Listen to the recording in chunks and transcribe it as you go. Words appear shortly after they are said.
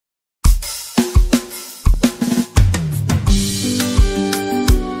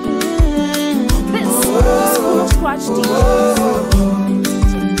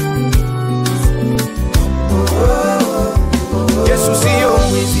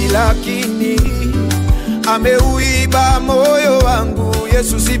lakini ameuiba moyo wangu.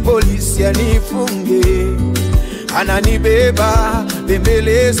 Yesu si polisi anifunge, ananibeba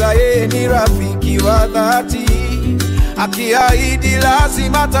bembeleza, yeye ni rafiki wa dhati, akiahidi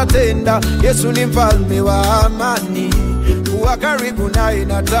lazima tatenda. Yesu ni mfalme wa amani, kuwa karibu naye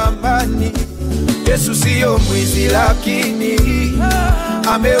natamani. Yesu siyo mwizi lakini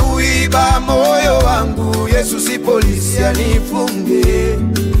ameuiba moyo wangu. Yesu si polisi anifunge,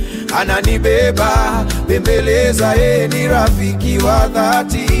 ananibeba bembeleza, yeye ni rafiki wa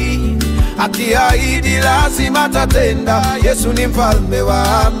dhati, akiahidi lazima tatenda. Yesu ni mfalme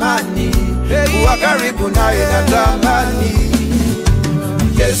wa amani, kuwa karibu naye natamani.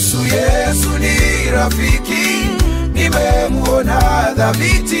 Yesu, Yesu ni rafiki, nimemuona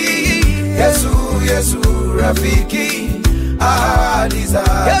dhabiti. Yesu, Yesu rafiki, ahadi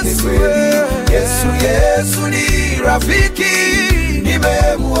zake kweli. Yesu, Yesu ni rafiki,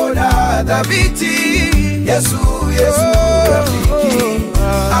 nimemuona dhabiti. Yesu, Yesu rafiki,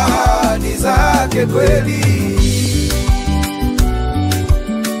 ahadi zake kweli.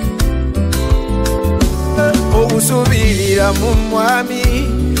 Obusubirira mu mwami,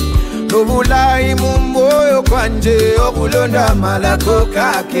 nobulayi mu moyo kwanje, obulonda malako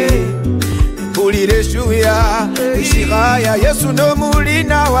kake. Mpulire shuya ishiraya, Yesu no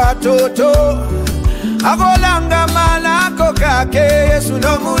mulina watoto, avolanga malako kake. Yesu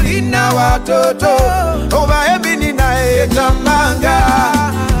no mulina watoto, oba ebini nae tamanga.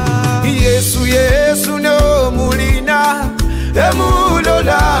 Yesu, Yesu no mulina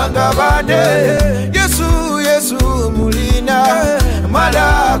emulolanga bane. Yesu, Yesu mulina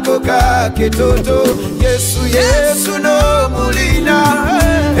malako kake toto. Yesu, Yesu no mulina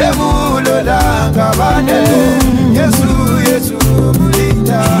emulolanga bane. Yesu, Yesu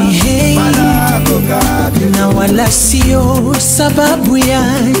mulina malako kake. Na wala sio sababu ya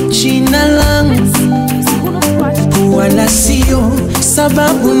jina langu, wala sio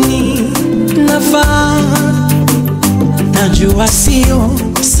sababu ni nafaa. Najua sio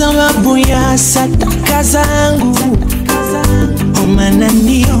sababu ya sadaka zangu, omana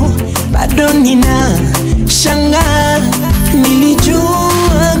ndio bado nina shanga. Nilijua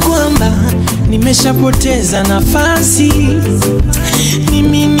kwamba nimeshapoteza nafasi.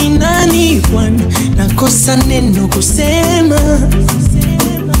 Mimi ni nani Bwana, nakosa neno kusema.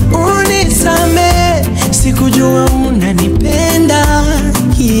 Unisame, sikujua unanipenda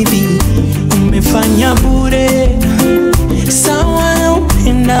hivi. Umefanya bure, sawa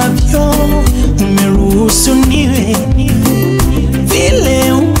upendavyo. Umeruhusu niwe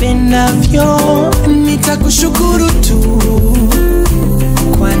vile upendavyo. Nitakushukuru tu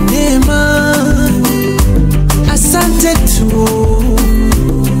kwa neema, asante tu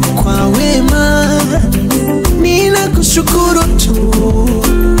kwa wema. Ninakushukuru tu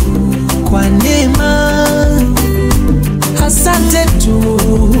kwa neema, asante tu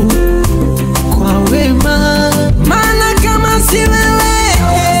kwa wema. Maana kama si wewe,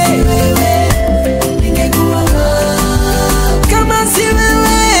 ningekuwa wapi? Kama si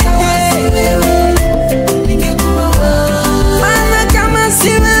wewe, ningekuwa wapi? Maana kama si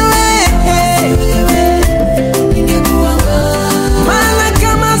wewe, ningekuwa wapi? Maana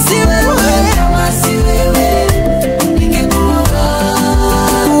kama si wewe, ningekuwa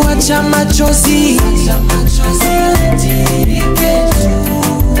wapi? Wacha machozi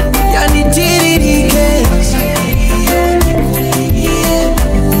yanitiririke,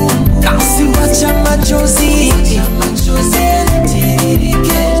 kasi wacha machozi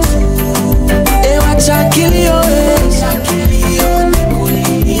wacha kilio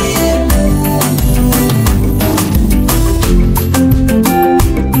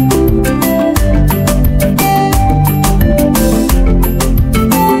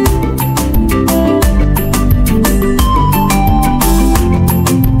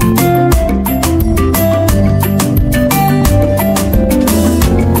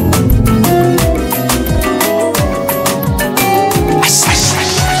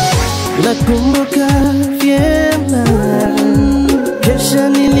Nakumbuka vyema kesha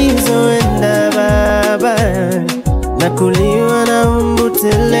nilizoenda baba, nakuliwa na mbu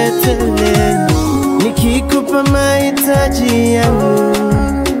tele tele, nikikupa mahitaji yangu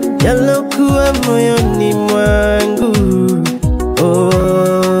yalokuwa moyoni mwangu.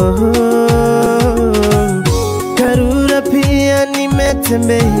 Karura pia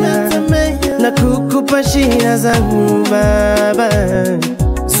nimetembea na kukupa shida zangu baba,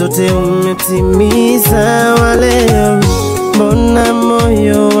 zote umetimiza wa leo. Mbona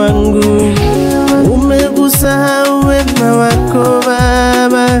moyo wangu umegusa wema wako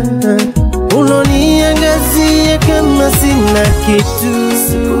baba, unoniangazia kama sina kitu.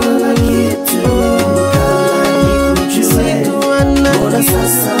 mbona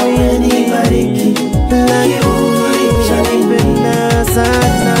sasa umenibariki, kiburi chanipenda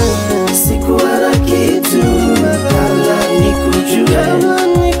sana. Sikuwa na kitu kabla nikujue,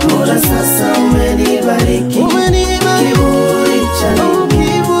 mbona sasa umenibariki, kiburi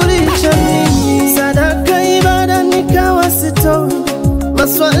chanipenda. Sadaka ibada nikawa sitoi,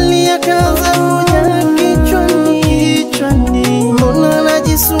 maswali yakaanza kuja kichwani, mbona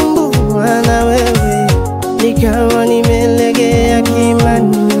najisumbua na wewe, nikawa nimelegea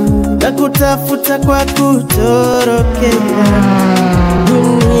kimani, na kutafuta kwa kutorokea,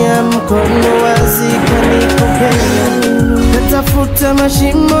 dunia mkono wazi kanikopea, natafuta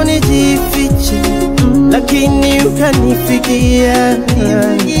mashimo nijifiche, lakini ukanifikia,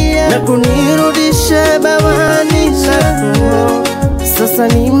 na kunirudisha bawani zako. Sasa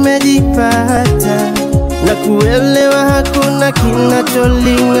nimejipata na kuelewa hakuna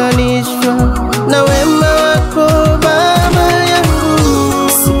kinacholinganishwa na wema wako Baba yangu.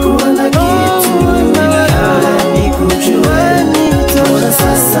 Sikuwa na kitu kabla nikujue, mbona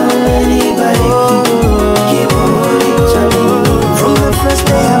sasa umenibariki, kiburi chanipenda. From the first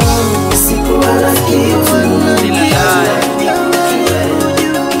day I met you, sikuwa na kitu kabla nikujue,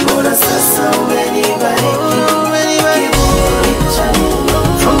 mbona sasa umenibariki, kiburi chanipenda.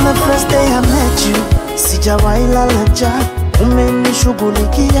 From the first day I met you, sijawahi lala njaa,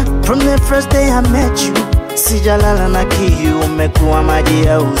 umenishughulikia. From the first day I met you, sijalala na kiu, umekuwa maji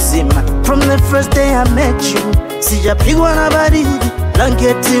ya uzima. From the first day I met you, sijapigwa na baridi,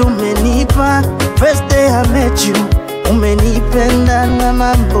 blanketi umenipa. First day I met you, umenipenda na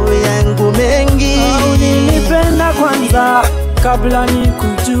mambo yangu mengi. Ulinipenda kwanza kabla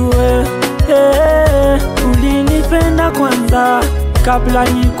nikujue, ulinipenda kwanza kabla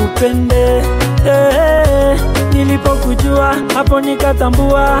nikupende, nilipokujua hapo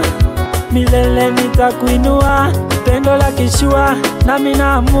nikatambua, milele nitakuinua, pendo la kishua nami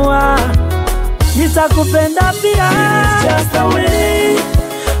naamua, nitakupenda pia. It's just a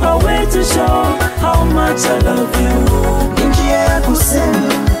way to show how much I love you. Njia ya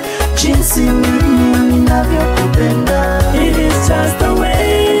kusema jinsi mimi ninavyokupenda. It is just a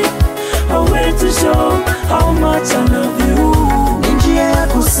way to show how much I love you. Njia ya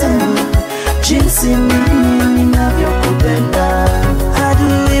kusema jinsi mimi ninavyokupenda.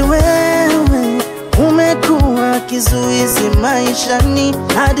 Adui wewe, umekuwa kizuizi maishani.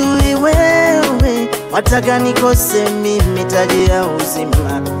 Adui wewe, wataka nikose mimi taji ya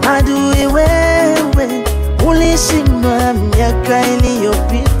uzima. Adui wewe, ulishindwa miaka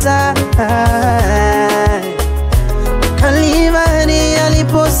iliyopita. Kalvari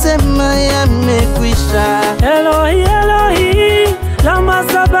aliposema yamekwisha. Elohi, Elohi, lama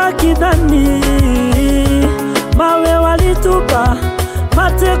sabakithani. Mawe walitupa,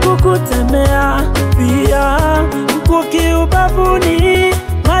 mate kukutemea, pia mkuki ubavuni,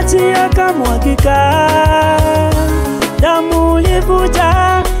 maji yakamwagika. Damu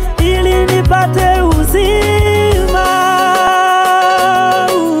ulivuja ili nipate uzima.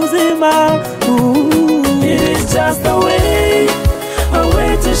 It is just a way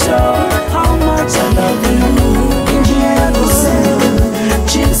to show how much I love you. Njia ya kusema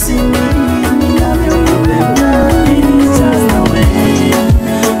jinsi mimi ninavyokupenda. It is just a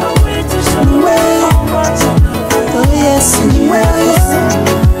way to show how much I love you. Oh yes, niwe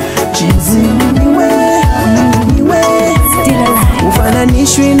jinsi niwe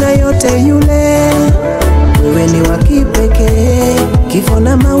ufananishwi na yote yule. Wewe ni wa kipekee, kifo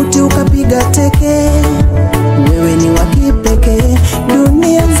na mauti ukapiga teke. Wewe ni wa kipekee,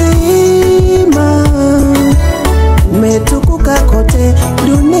 dunia nzima umetukuka kote.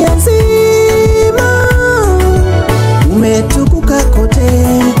 Dunia nzima umetukuka kote.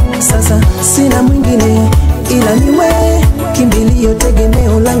 Sasa sina mwingine ila niwe, kimbilio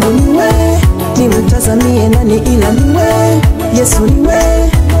tegemeo langu niwe. Nimtazamie nani ila niwe, Yesu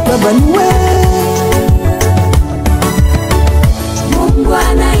niwe, Baba niwe. Mungu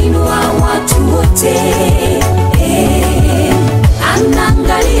anainua watu wote,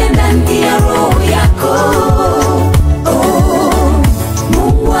 anaangalia ndani ya roho yako.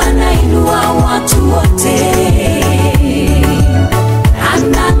 Mungu anainua watu wote,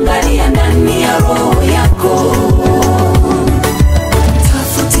 anaangalia ndani ya roho yako.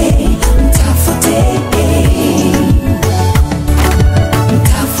 Mtafute, mtafute,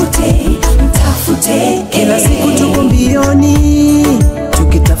 mtafute, mtafute. Kila siku tuko mbioni,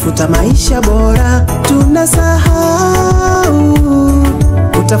 tukitafuta maisha bora. Tunasahau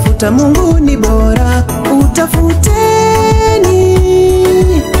utafuta Mungu ni bora. Utafuteni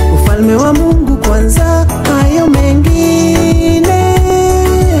ufalme wa Mungu kwanza, hayo mengine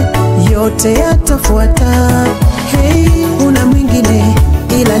yote yatafuata. Hey, una mwingine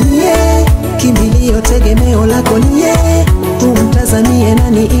sasa niye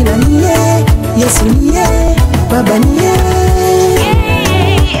nani ila niye, Yesu niye, Baba niye.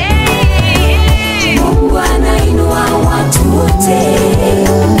 Mungu anainua watu wote,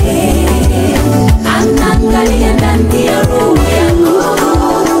 anaangalia ndani ya roho yako.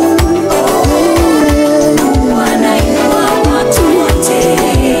 Mungu anainua watu wote,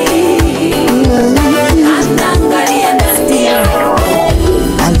 anaangalia ndani ya roho.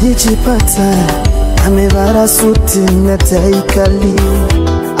 Alijipata amevara suti na tai kali,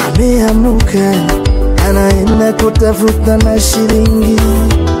 ameamuka anaenda kutafuta na shilingi,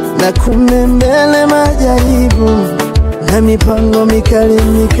 na kumbe mbele majaribu na mipango mikali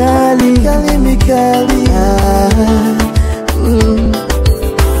mikali.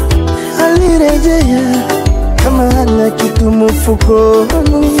 Alirejea kama hana kitu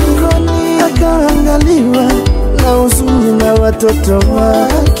mfukoni, akaangaliwa na huzuni na watoto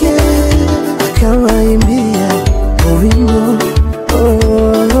wake, akawaimbia wimbo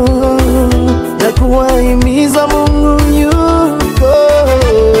na kuwahimiza Mungu yuko.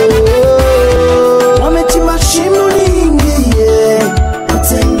 Wamechimba shimo niingie,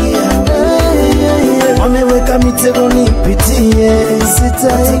 utaingia. Wameweka mitego nipitie,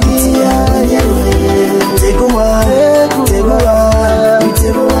 sitaingia. Tegua,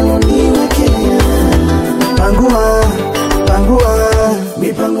 mitego waloniwekea. Pangua,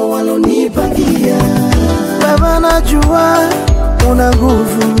 mipango walonipangia. Baba najua una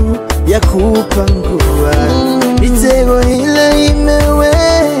nguvu ya kupangua mitego ile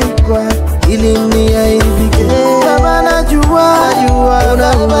imewekwa ili niaibike. Baba najua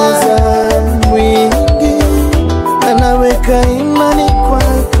una uweza mwingi, anaweka imani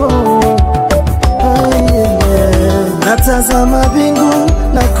kwako. Natazama bingu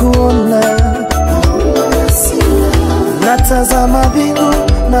na kuona, natazama bingu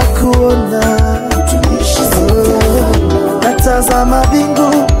na kuona, natazama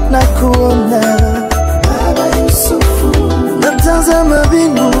bingu na kuona Baba Yusufu, natazama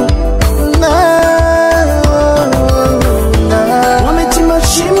bingu na wamechimba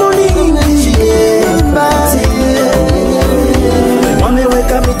shimo niingie,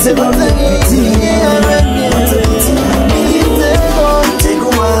 wameweka mitego nipitie.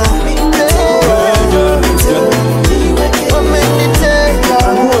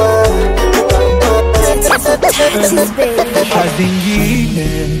 Zingine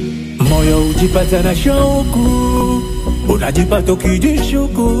moyo ujipata na shauku, unajipata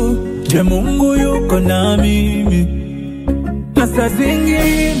ukijishuku, je Mungu yuko na mimi? Na saa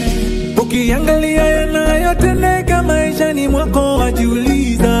zingine ukiangalia yanayotendeka maishani mwako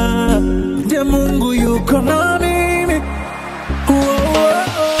wajiuliza, je Mungu yuko na mimi?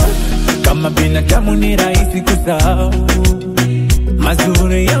 Kama binadamu ni rahisi kusahau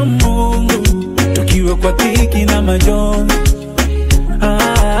mazuri ya Mungu tukiwa kwa dhiki na majonzi.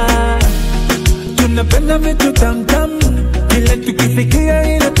 Tunapenda vitu tamtamu, kile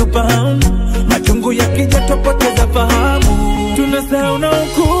tukisikia inatufahamu, machungu yakija tupoteza fahamu, tunasahau na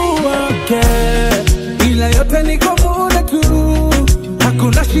ukuu wake, ila yote ni kwa muda tu,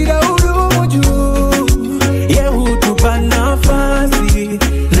 hakuna shida hudumu juu. Yeye hutupa nafasi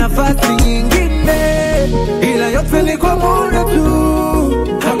nyingine, ila yote ni kwa muda tu,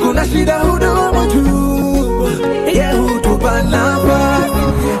 hakuna shida hudumu juu. Yeye hutupa nafasi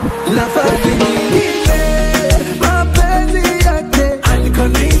nyingine, mapenzi yake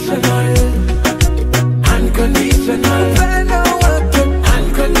unconditional, upendo wake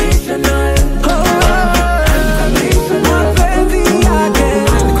unconditional, mapenzi yake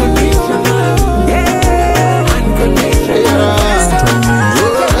unconditional, yeah, unconditional.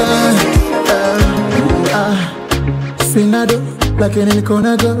 Sinado, lakini niko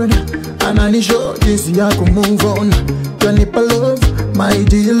na God, ananishow jinsi ya kumove on. Yanipa love, my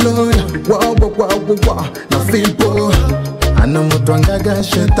dear Lord. Wow, na feel poor. Anamutwangaga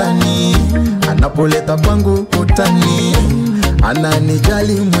shetani, anapoleta kwangu utani,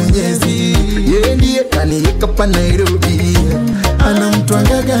 ananijali Mwenyezi, yeye ndiye kaniweka pa Nairobi.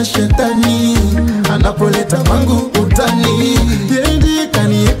 Anamtwangaga shetani, anapoleta kwangu utani, yeye ndiye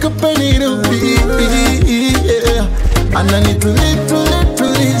kaniweka pa Nairobi.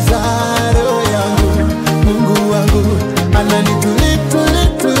 Ananituliza roho yangu, Mungu wangu.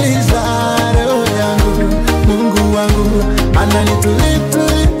 Ananituliza roho yangu, Mungu wangu.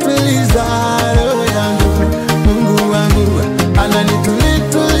 Ananituliza roho yangu, Mungu wangu.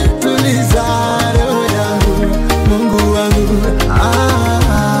 Ananituliza roho yangu, Mungu wangu.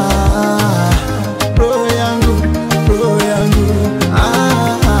 Roho yangu, roho yangu.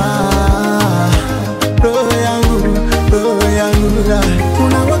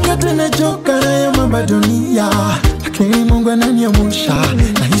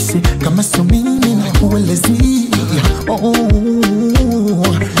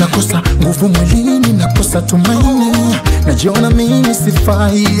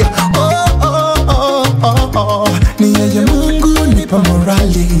 unifai. Oh, oh, oh, oh, oh. Ni yeye Mungu nipa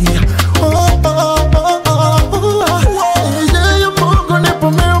morali. Oh, oh, oh, oh, oh. Ni yeye Mungu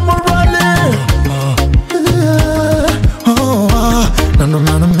nipa morali. Oh, oh. Na ndo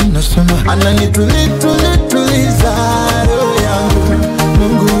maana mimi nasema ananituliza roho yangu.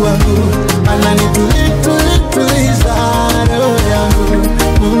 Mungu wangu ananituliza roho yangu.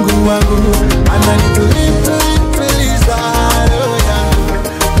 Mungu wangu ananituliza roho yangu.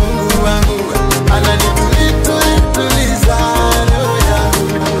 Mungu wangu ananituliza roho yangu.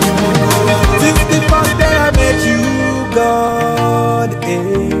 Mungu wangu. Since the first day I met you, God,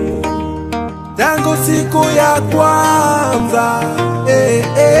 tangu siku ya kwanza,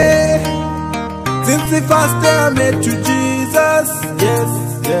 Since the first day I met you, Jesus, yes,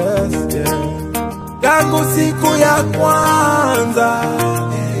 yes, yes. Tangu siku ya kwanza,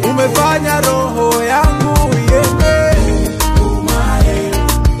 umefanya roho yangu iende.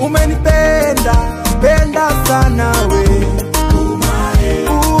 Umenipenda, penda sana we.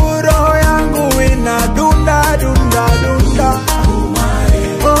 Roho yangu inadunda, dunda, dunda.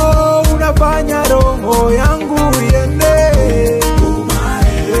 Oh, unafanya roho yangu iende.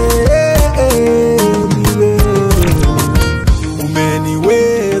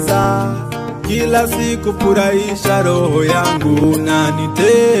 Umeniweza kila siku furahisha roho yangu,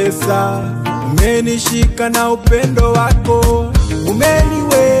 unanitesa. Umenishika na upendo wako,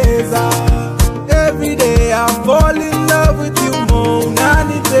 umeniweza. Every day I fall in love with you more,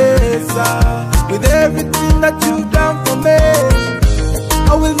 unanitesa. With everything that you've done for me,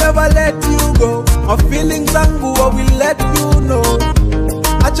 I will never let you go. My feelings zangu I will let you know.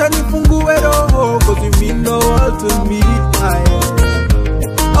 Acha nifungue roho, cause you mean the world to me.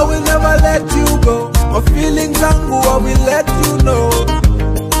 I will never let you go. My feelings zangu I will let you know.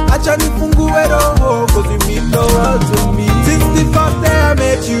 Acha nifungue roho, cause you mean the world to me. Since the first day I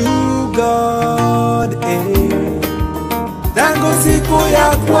met you, God, tangu siku ya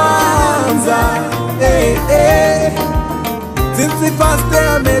kwanza, Since the first day I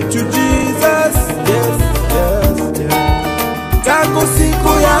met you, Jesus, yes, yes, yes. Tangu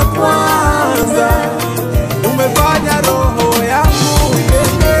siku ya kwanza, umefanya roho yangu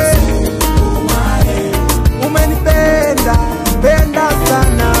iende. Umenipenda, penda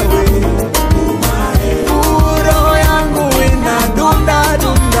sana we. Roho yangu inadunda,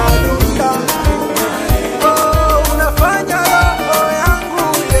 dunda, dunda. Oh, unafanya roho yangu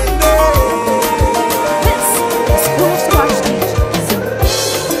iende.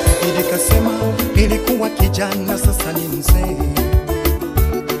 Nilikasema nilikuwa kijana, sasa ni mzee.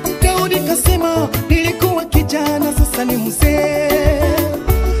 Daudi kasema nilikuwa kijana, sasa ni mzee.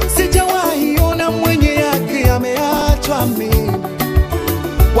 Sijawahi ona mwenye yake ameachwa mimi,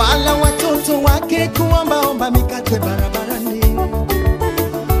 wala watoto wake kuombaomba mikate barabarani.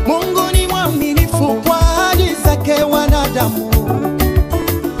 Mungu ni mwaminifu kwa ahadi zake wanadamu.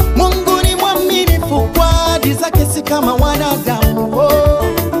 Mungu ni mwaminifu kwa ahadi zake, si kama wanadamu. Oh,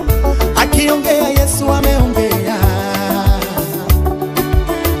 akiongea Yesu ameongea.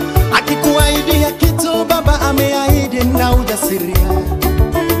 Akikuahidia kitu Baba ameahidi na ujasiria.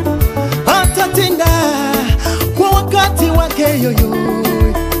 Atatenda kwa wakati wake yoyo.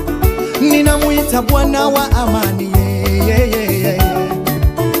 Ninamuita Bwana wa amani,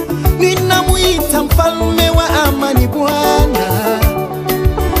 ninamuita mfalme wa amani Bwana.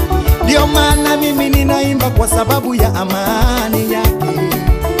 Ndio maana mimi ninaimba kwa sababu ya amani yake.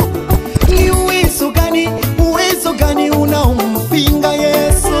 Ni uwezo gani unaompinga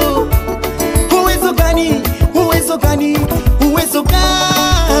Yesu? Uwezo gani, uwezo gani, uwezo gani?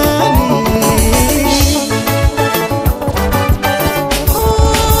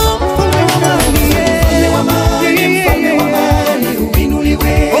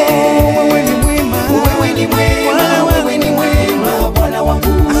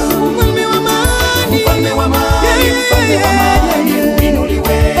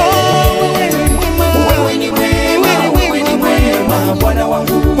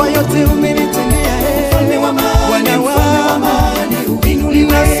 Kwa yote umenitendea, mfalme wa amani,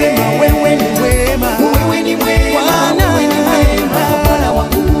 nasema wewe ni mwema, wewe ni mwema, wewe ni mwema, Bwana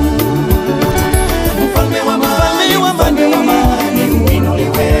wangu. Mfalme wa amani,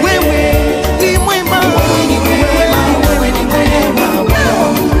 uinuliwe. Wewe ni mwema, wewe ni mwema, wewe ni mwema, Bwana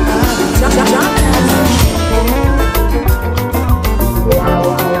wangu.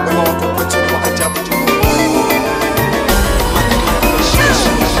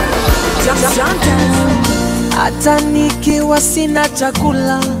 Hata nikiwa sina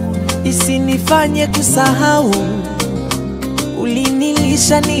chakula, isinifanye kusahau.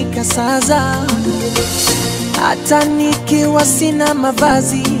 Ulinilisha nikasaza, hata nikiwa sina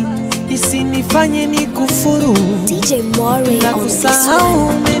mavazi isinifanye nikufuru. DJ Morreh na kusahau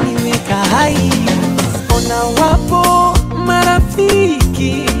umeniweka hai. Ona wapo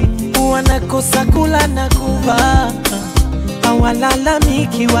marafiki wanakosa kula na kuvaa,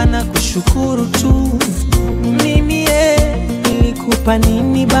 hawalalamiki wanakushukuru tu. Mimi nilikupa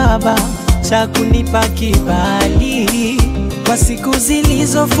nini baba cha kunipa kibali kwa siku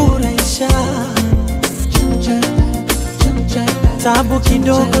zilizofurahisha? Tabu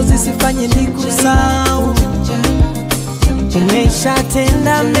kidogo zisifanye nikusahau.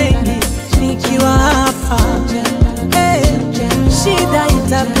 Umeshatenda mengi nikiwa hapa, shida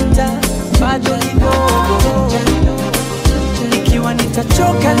itapita bado kidogo. Ikiwa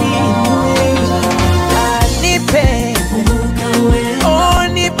nitachoka niwe nipe, oh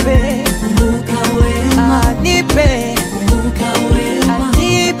nipe, nipe,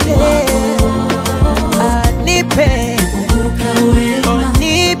 nipe, nipe, oh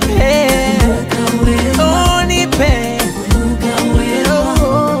nipe, oh nipe.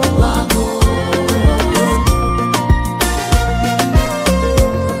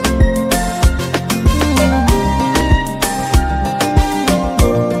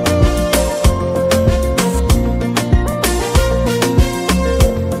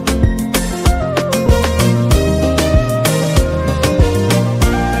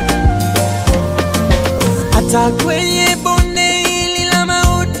 Hata kwenye bonde hili la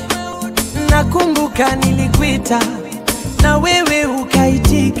mauti nakumbuka nilikuita na wewe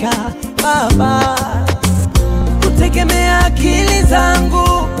ukaitika baba. Kutegemea akili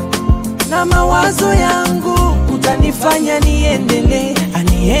zangu na mawazo yangu utanifanya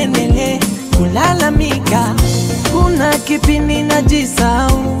niendelee kulalamika. Kuna kipindi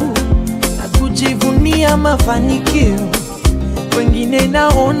najisahau na kujivunia mafanikio, wengine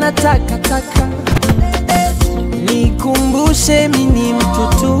naona takataka. Nikumbushe mimi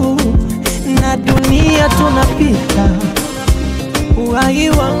mtu tu na dunia tunapita, uhai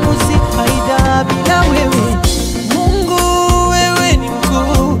wangu si faida bila wewe. Mungu wewe ni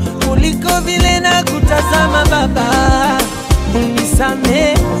mkuu kuliko vile na kutazama baba.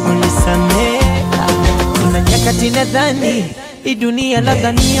 Unisamee, unisamee. Kuna nyakati nadhani hii dunia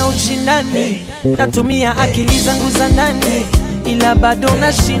labda ni ya ushindani, natumia akili zangu za ndani ila bado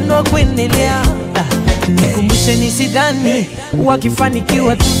nashindwa kuendelea. Nikumbushe nisidhani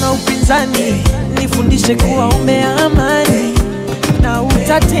wakifanikiwa tuna upinzani, nifundishe kuwa umbea amani na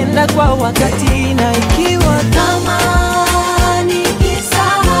utatenda kwa wakati. Na ikiwa kama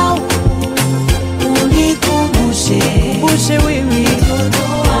nikisahau unikumbushe, kumbushe wewe ni mtoto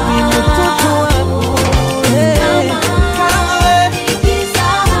wako. Kama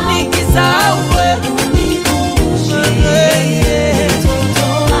nikisahau unikumbushe,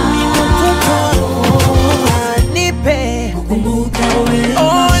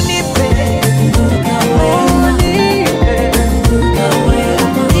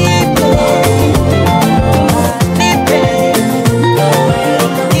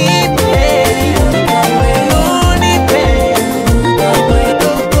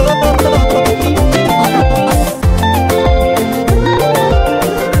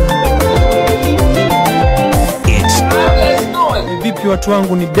 watu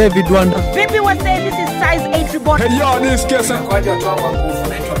wangu ni David Wanda. Vipi wase, this is size 8 reborn. Hey yo, this kesa. Kwa watu wangu nguvu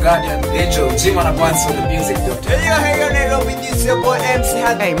naitwa Guardian Angel Jima na Pants for the music doctor. Hey yo, Nero with this your boy MC.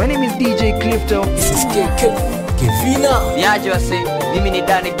 Hey, my name is DJ Clifton. This is Kevina. Yajo say, mimi ni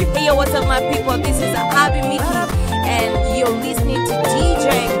Danny Gift. Hey yo, what's up my people? This is Abby Mickey and you're listening to DJ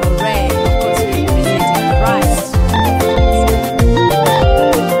Morreh. Of course, we're representing Christ.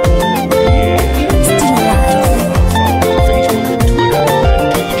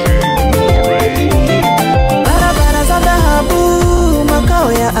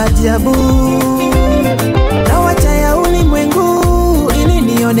 Ajabu na wacha ya ulimwengu ili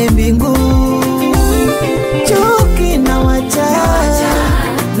nione mbingu. Chuki na wacha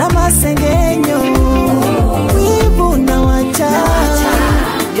na masengenyo, wivu na wacha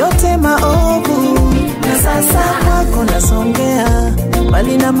yote maovu. Na sasa kwako nasongea,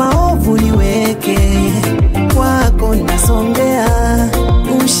 bali na maovu niweke kwako nasongea,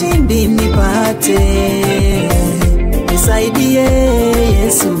 ushindi nipate. Nisaidie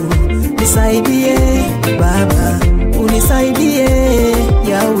Yesu, nisaidie Baba, unisaidie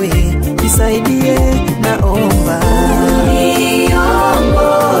Yahweh, nisaidie naomba.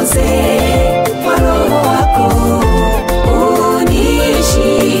 Niongoze kwa Roho wako,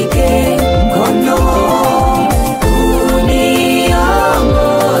 unishike mkono.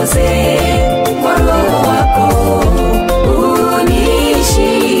 Uniongoze kwa Roho wako,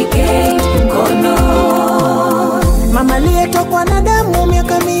 unishike mkono.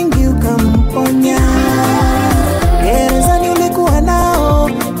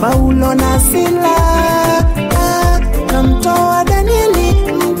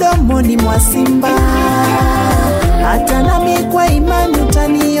 mikononi mwa simba. Hata nami kwa imani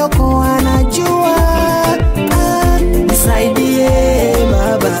utaniokoa, najua. Nisaidie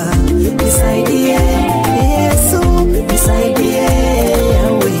Baba, nisaidie Yesu, nisaidie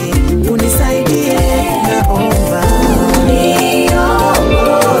Yahweh, unisaidie naomba.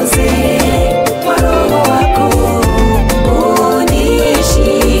 Niongoze kwa Roho wako,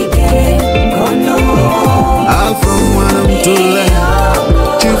 unishike mkono. Alfa mwana mtule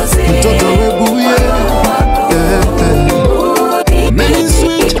mtoto webuye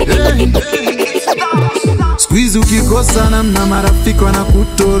squeeze ukikosa namna marafiki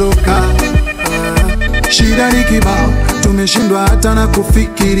wanakutoroka. Shida ni kibao, tumeshindwa hata na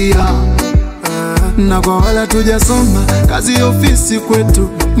kufikiria. Na kwa wala tujasoma, kazi ofisi kwetu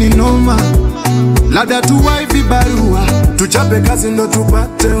ni noma. Labda tuwai vibarua, tuchape kazi ndo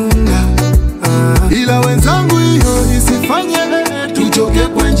tupate unga. Ila wenzangu hiyo isifanye tuchoke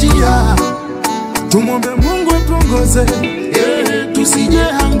kwa njia. Tumombe Mungu atuongoze, tusije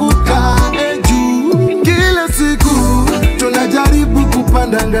anguka juu. Kila siku tunajaribu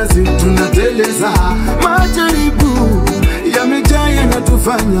kupanda ngazi, tunateleza. Majaribu yamejaa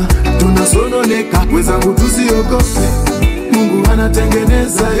yanatufanya tunasononeka. Wenzangu tusiogope, Mungu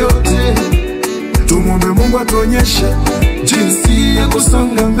anatengeneza yote. Tumombe Mungu atuonyeshe jinsi ya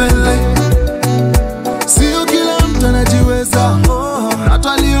kusonga mbele. Sio kila mtu anajiweza,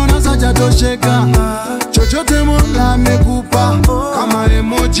 hata aliona sajatosheka. Chochote Mola amekupa, kama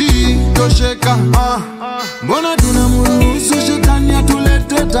emoji tosheka. Mbona tunamruhusu shetani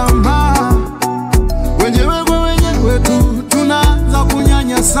atulete tamaa? Wenyewe kwa wenyewe tu tunaanza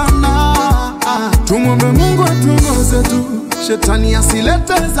kunyanya sana. Tumwombe Mungu atuongoze tu, shetani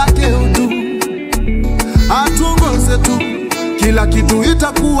asilete zake utu. Atuongoze tu, kila kitu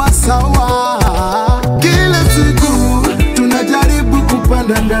itakuwa sawa. Kila siku tunajaribu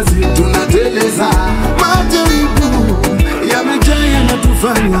kupanda ngazi, tunateleza. Majaribu yamejaa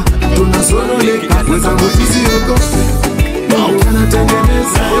yanatufanya tunasononeka. Wenzangu tusiogope, Mungu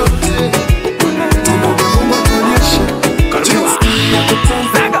anatengeneza yote. Tumombe Mungu atuonyeshe jinsi ya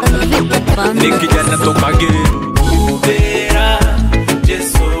kutenda. Ni kijana toka ghetto. Ubera,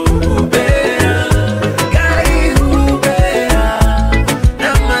 Yesu ubera. Gai ubera,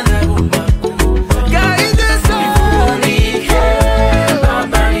 na managuma. Gai Yesu nifunike,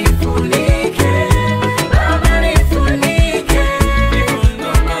 Baba nifunike, Baba nifunike.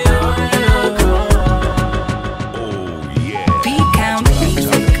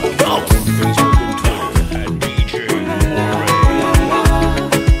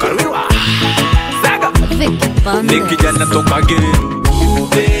 Ni kijana toka ghetto.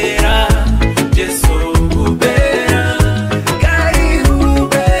 Ubera, Yesu ubera. Gai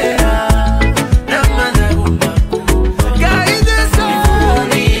ubera, na managuma. Gai Yesu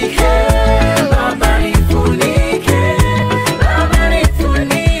nifunike, Baba nifunike, Baba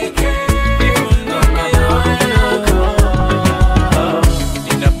nifunike.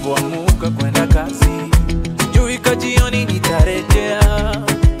 Ninapoamuka kwenda kazi, sijui kajioni nitarejea.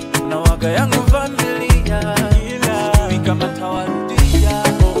 Na waga yangu familia, sijui kama tawarudia.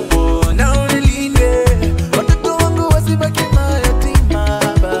 Na unilinde, watoto wangu wasibaki mayatima.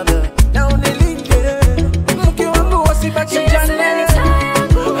 Baba, na unilinde, mke wangu wasibaki mjane.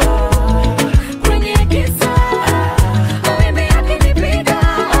 Kwenye giza, mawimbi yakinipiga,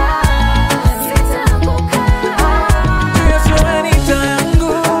 sitaanguka. Yesu wewe ni taa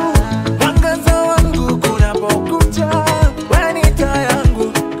yangu, mwangaza wangu kunapokucha. Wewe ni taa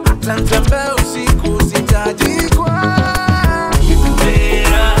yangu, hata nitembea usiku sitajikwa.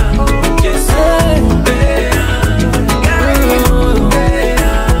 Ubera, Yesu ubera. Gai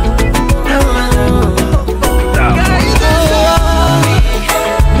ubera, na managuma. Gai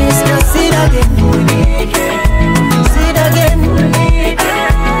Mr. Sid again, Sid again.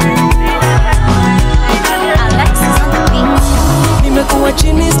 Nimekuwa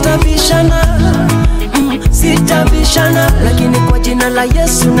chini sitabishana, sitabishana, lakini kwa jina la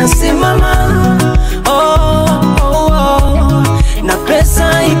Yesu nasimama. Na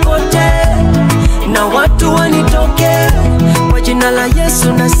pesa ipote, na watu wanitoke, kwa jina la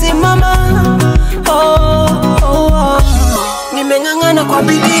Yesu nasimama. Nimeng'ang'ana kwa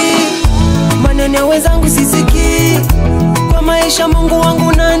bidii, maneno ya wenzangu sisikii. Kwa maisha Mungu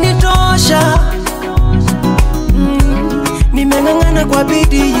wangu nanitosha. Nimeng'ang'ana kwa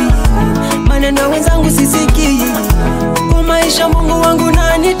bidii, maneno ya wenzangu sisikii. Kwa maisha Mungu wangu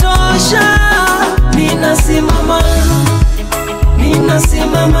nanitosha. Ninasimama,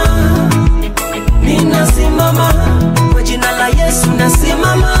 ninasimama, ninasimama, kwa jina la Yesu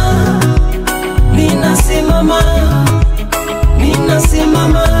nasimama. Ninasimama,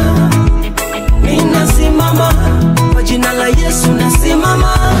 ninasimama,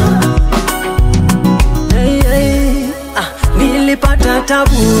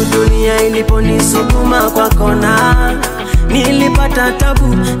 nimepata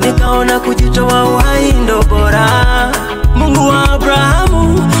tabu, nikaona kujitoa uhai ndo bora. Mungu wa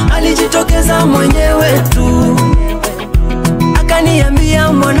Abrahamu alijitokeza mwenyewe tu,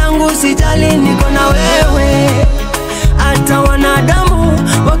 akaniambia mwanangu, sijali, niko na wewe. Hata wanadamu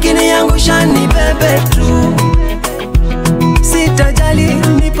wakiniangusha nibebe tu, sitajali,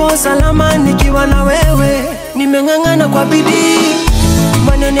 nipo salama nikiwa na wewe. Nimeng'ang'ana kwa bidii,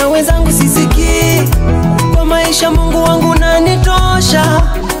 maneno ya wenzangu sisikii. Kwa maisha Mungu wangu nanitosha.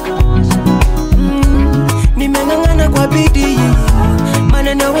 Nimeng'ang'ana kwa bidii,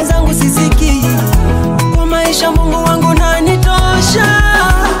 maneno ya wenzangu sisikii. Kwa maisha Mungu wangu nanitosha.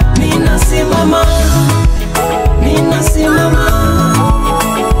 Ninasimama, ninasimama,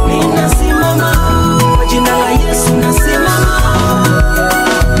 ninasimama, kwa jina la Yesu nasimama.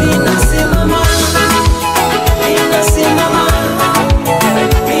 Ninasimama, ninasimama,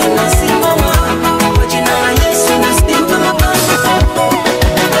 ninasimama, kwa jina la Yesu nasimama.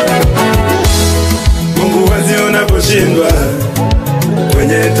 Mungu wazi unaposhindwa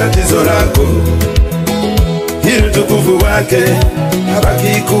kwenye tatizo lako, hili tukufu wake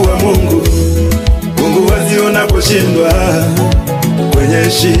habaki kuwa Mungu. Mungu wazi unaposhindwa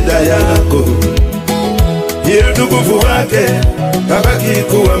kwenye shida yako, hili tukufu wake habaki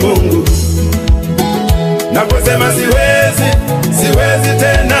kuwa Mungu. Naposema siwezi, siwezi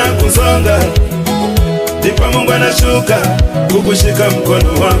tena kusonga, ndipo Mungu anashuka kukushika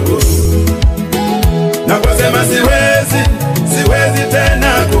mkono wako. Naposema siwezi, siwezi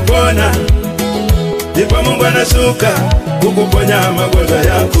tena kupona, ndipo Mungu anashuka kukuponya magonjwa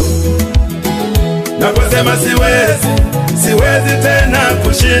yako. Naposema siwezi, siwezi tena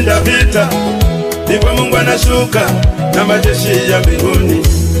kushinda vita, ndipo Mungu anashuka na majeshi ya mbinguni.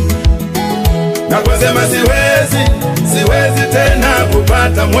 Naposema siwezi, siwezi tena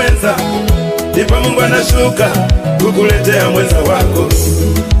kupata mwenza, ndipo Mungu anashuka kukuletea mwenza wako.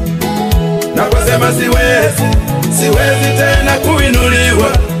 Naposema siwezi, siwezi tena kuinuliwa,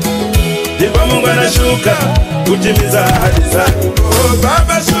 ndipo Mungu anashuka kutimiza ahadi zake. Oh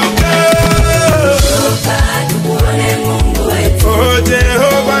Baba shuka, shuka tukuone Mungu wetu. Oh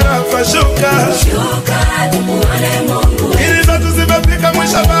Jehova Rafa shuka, shuka tukuone Mungu wetu. Ili zote zimefika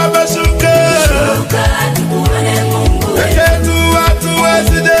mwisho Baba shuka, shuka tukuone Mungu wetu. Eketu watu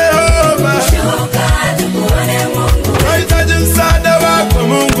wezi Jehova, shuka tukuone Mungu wetu. Tunahitaji msaada wako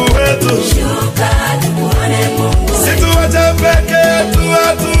Mungu wetu, shuka tukuone Mungu wetu. Situache peke yetu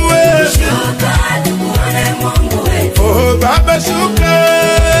watu wetu, shuka tukuone Mungu wetu. Oh Baba shuka,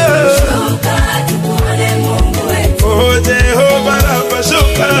 shuka tukuone Mungu wetu. Oh Jehova Rafa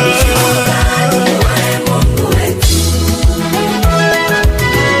shuka, shuka tukuone Mungu wetu.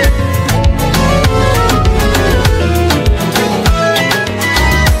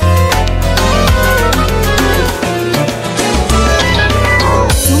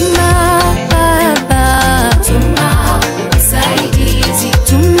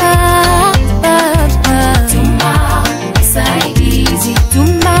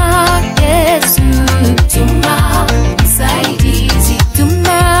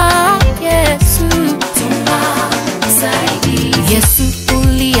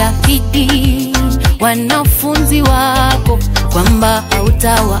 Wanafunzi wako kwamba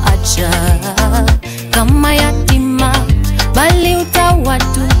hautawaacha kama yatima, bali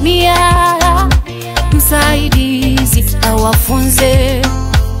utawatumia msaidizi, awafunze,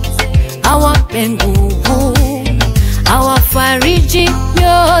 awape nguvu, awafariji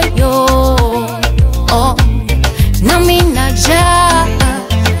mioyo. Oh, nami najaa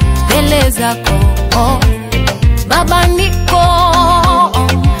mbele zako, oh, Baba niko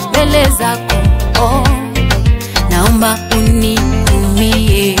mbele zako. Oh, naomba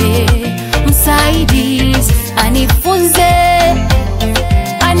unitumie msaidizi, anifunze,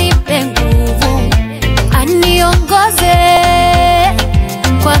 anipe nguvu, aniongoze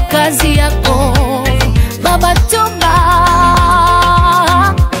kwa kazi yako Baba.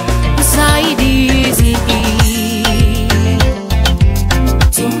 Tuma msaidizi,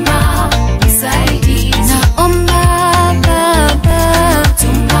 tuma msaidizi, naomba Baba,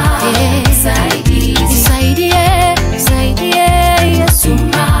 tuma msaidizi. Nisaidie, nisaidie Yesu,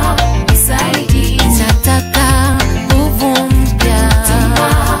 tuma msaidizi. Nataka nguvu mpya,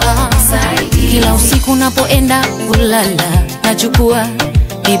 tuma msaidizi. Kila usiku napoenda kulala, nachukua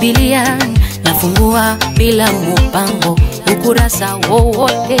Biblia, nafungua bila mpango ukurasa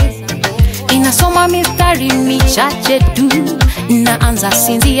wowote, inasoma mistari michache tu, naanza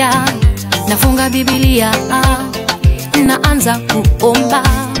sinzia, nafunga Biblia, naanza kuomba.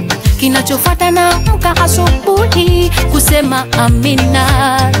 Kinachofuata naamka asubuhi kusema amina.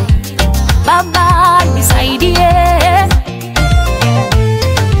 Baba nisaidie,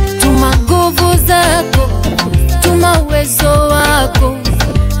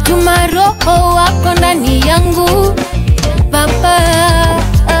 ndani yangu Baba.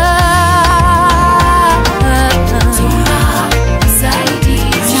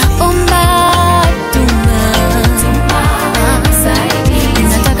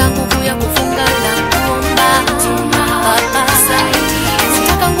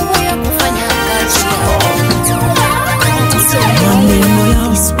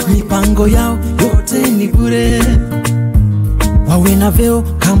 Mipango yao yote ni bure, wawe na vyeo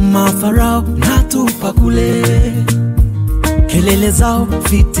kama Farao na tupa kule. Kelele zao,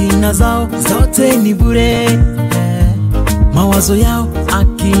 fitina zao zote ni bure, mawazo yao,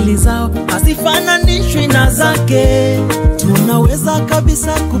 akili zao hazifananishwi na zake. Tunaweza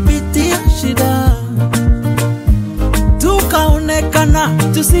kabisa kupitia shida tukaonekana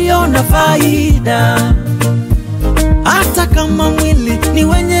tusiona faida, hata kama mwili ni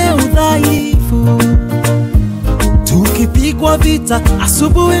wenye udhaifu. Tukipigwa vita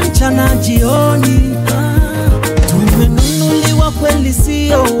asubuhi, mchana, jioni, tumenunuliwa kweli,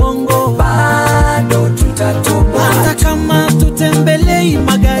 sio uongo. Bado tutatoboa, hata kama tutembelei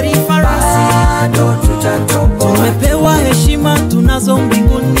magari farasi. Bado tutatoboa, tumepewa heshima tunazo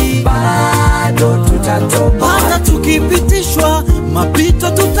mbinguni. Bado tutatoboa, hata tukipitishwa mapito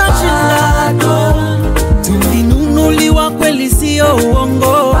tutashinda. Tulinunuliwa kweli, sio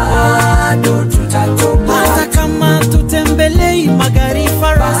uongo. Bado tutatoboa, hata kama tutembelei magari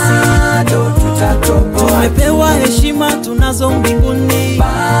farasi. Bado tutatoboa, tumepewa heshima tunazo mbinguni.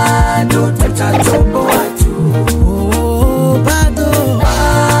 Bado tutatoboa tu. Oh, bado.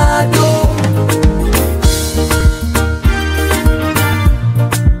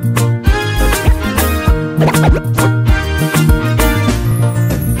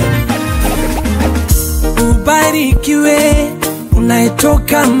 Ubarikiwe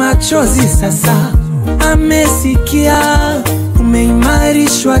unaetoka machozi sasa, amesikia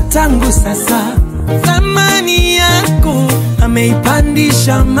umeimarishwa tangu sasa. Thamani yako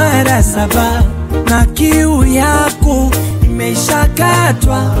ameipandisha mara 7, na kiu yako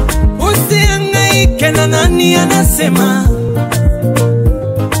imeishakatwa. Usihangaike na nani anasema,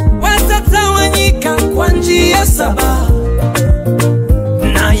 watatawanyika kwa njia 7,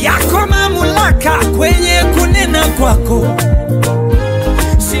 na yako mamlaka kwenye kunena kwako.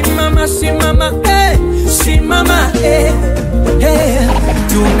 Simama, simama, simama,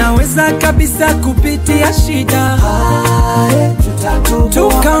 tunaweza kabisa kupitia shida,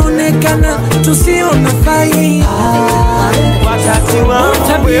 tukaonekana tusiona faida. Wakati wa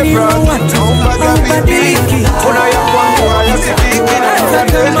utabiri watu ubadiliki,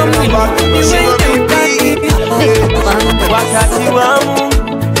 wakati wa Mungu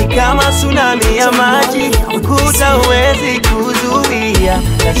ni kama tsunami ya maji, ukuta huwezi kuzuia,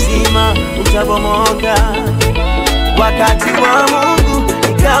 lazima utabomoka. Wakati wa Mungu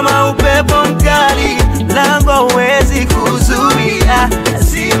ni kama upepo mkali, lango huwezi kuzuia,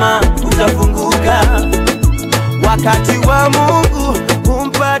 lazima utafunguka. Wakati wa Mungu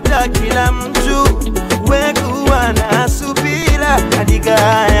humpata kila mtu, wekuwa na subira katika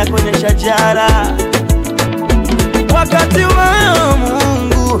haya kwenye shajara. Wakati wa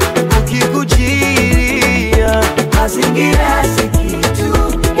Mungu ukikujilia, mazingira si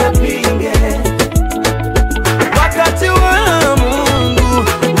kitu yapinge. Wakati wa Mungu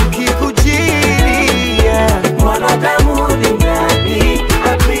ukikujilia, mwanadamu ni nani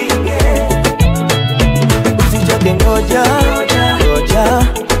apinge? Usichoke, ngoja, ngoja,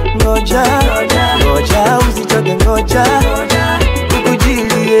 ngoja, ngoja, usichoke, ngoja,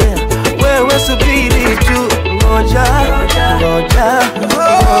 ukujilie, wewe subiri tu. Ngoja, ngoja,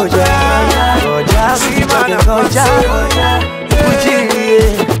 ngoja, ngoja, ngoja, ukujilie.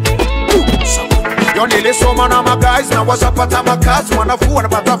 Yo nilisoma na magays na washapata makazi, wanafuu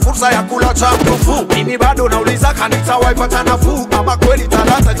wanapata fursa ya kula cha mkufu. Mimi bado nauliza kanisa waipata nafuu, ama kweli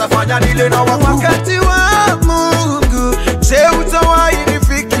talanta itafanya nile na wakuu. Wakati wa Mungu, je, utawahi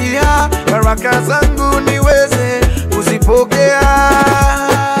nifikia? Baraka zangu niweze kuzipokea.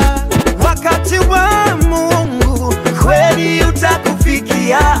 Wakati wa Mungu kweli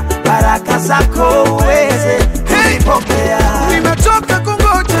utakufikia, baraka zako uweze kuzipokea. Nimechoka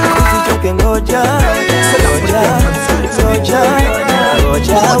kungoja, usichoke, ngoja, ngoja, ngoja,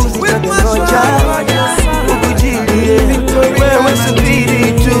 ngoja, usichoke, ngoja, ukujilie, wewe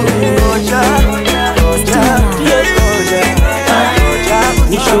subiri tu. Ngoja, ngoja, ngoja,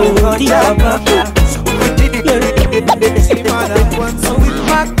 ngoja, ngoja, with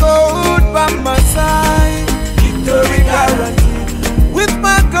my God by my side, victory guarantee. With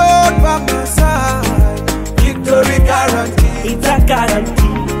my God by my side, victory guarantee. It's a guarantee.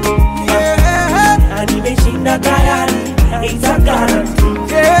 Yeah. And nimeshinda tayari. It's a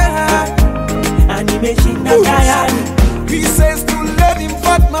guarantee. Yeah. And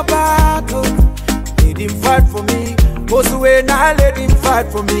I let him fight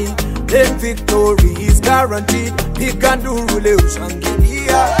for me, then victory is guaranteed. Piga nduru leo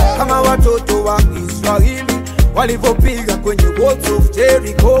shangilia, kama watoto wa Israeli walivyopiga kwenye walls of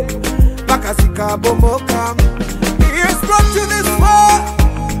Jericho mpaka zikabomoka. He has brought you this far,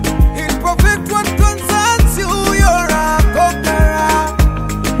 he'll perfect what concerns you. You're a conqueror,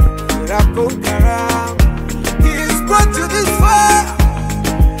 you're a conqueror. He has brought you this far,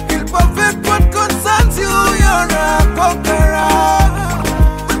 he'll perfect what concerns you. You're a conqueror,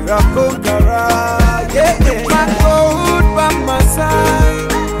 you're a conqueror. Yeah, with my God by my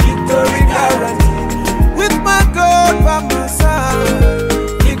side, victory guaranteed. With my God by my side,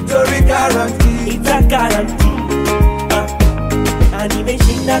 victory guaranteed. It's a guarantee.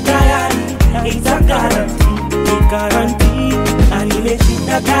 Animeshinda tayari. It's a guarantee. Guarantee.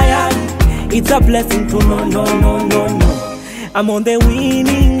 Animeshinda tayari. It's a blessing to no. I'm on the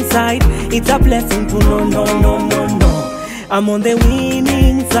winning side. It's a blessing to no. I'm on the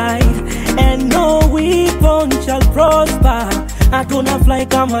winning side, and no weapon shall prosper. I don't fly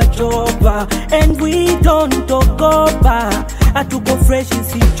kama chopa, and we don't talk over. I took a fresh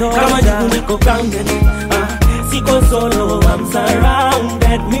isi chopa. Kama jibu niko grounded, siko solo, I'm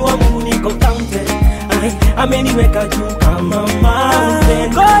surrounded. Mi wangu niko counted, ameniweka juu kama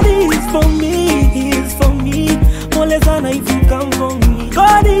mountain. God is for me, He is for me. Mole sana if you come for me.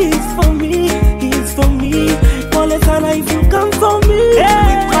 God is for me, He is for me. Mole sana if you come for me.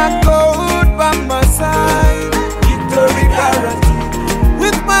 With my God by my side, victory guaranteed.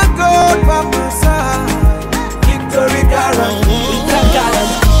 With my God by my side, victory guaranteed. It's a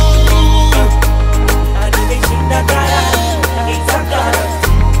guarantee. Animeshinda tayari. It's a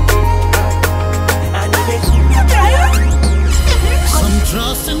guarantee. Animeshinda tayari. Some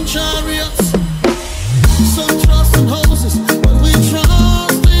trust in chariots, some trust in horses, but we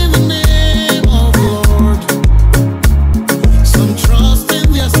trust in the name of the Lord. Some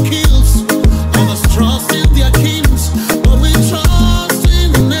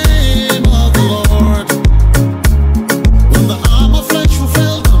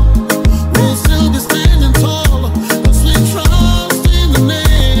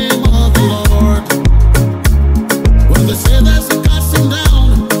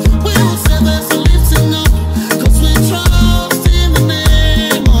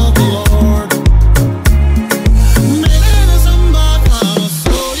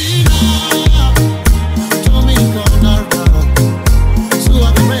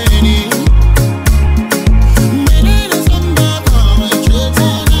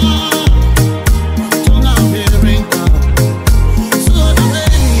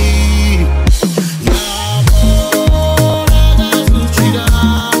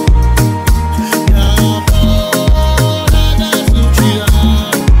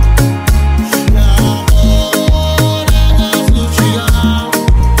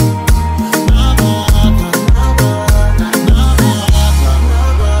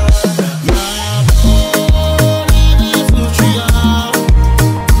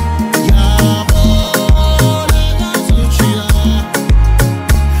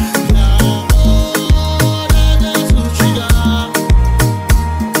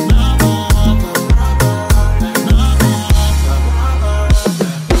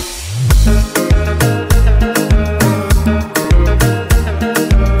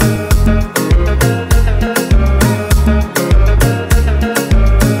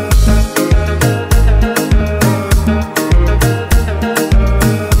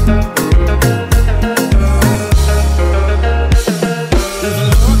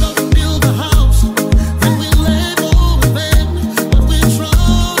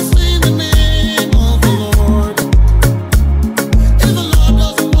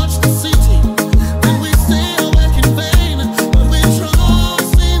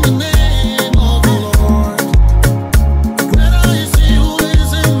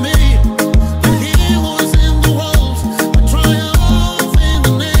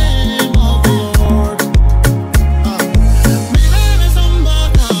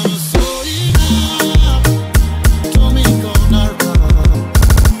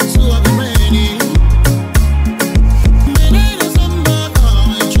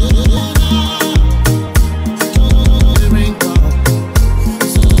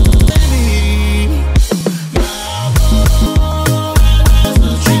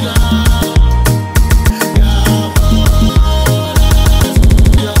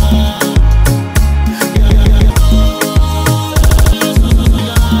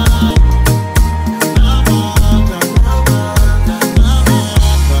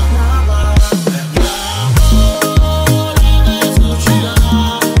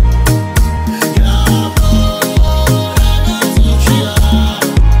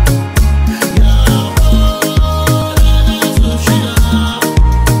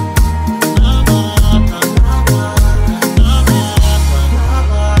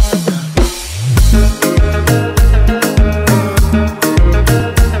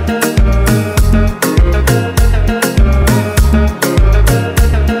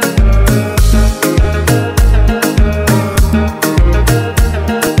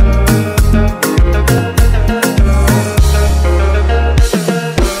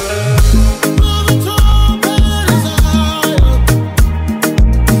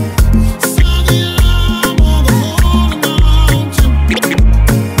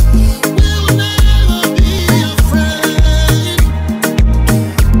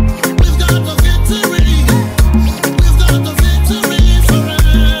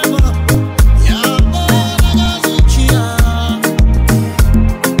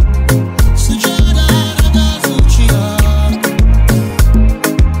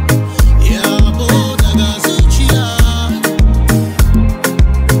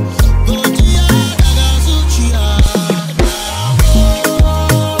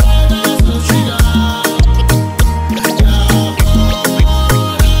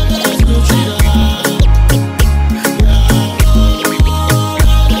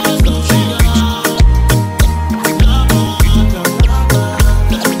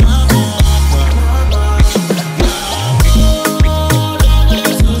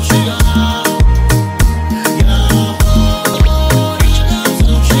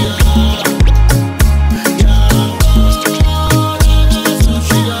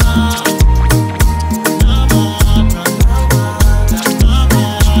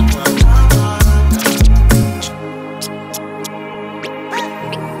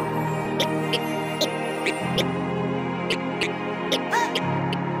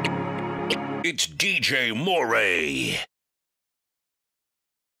It's DJ Morreh.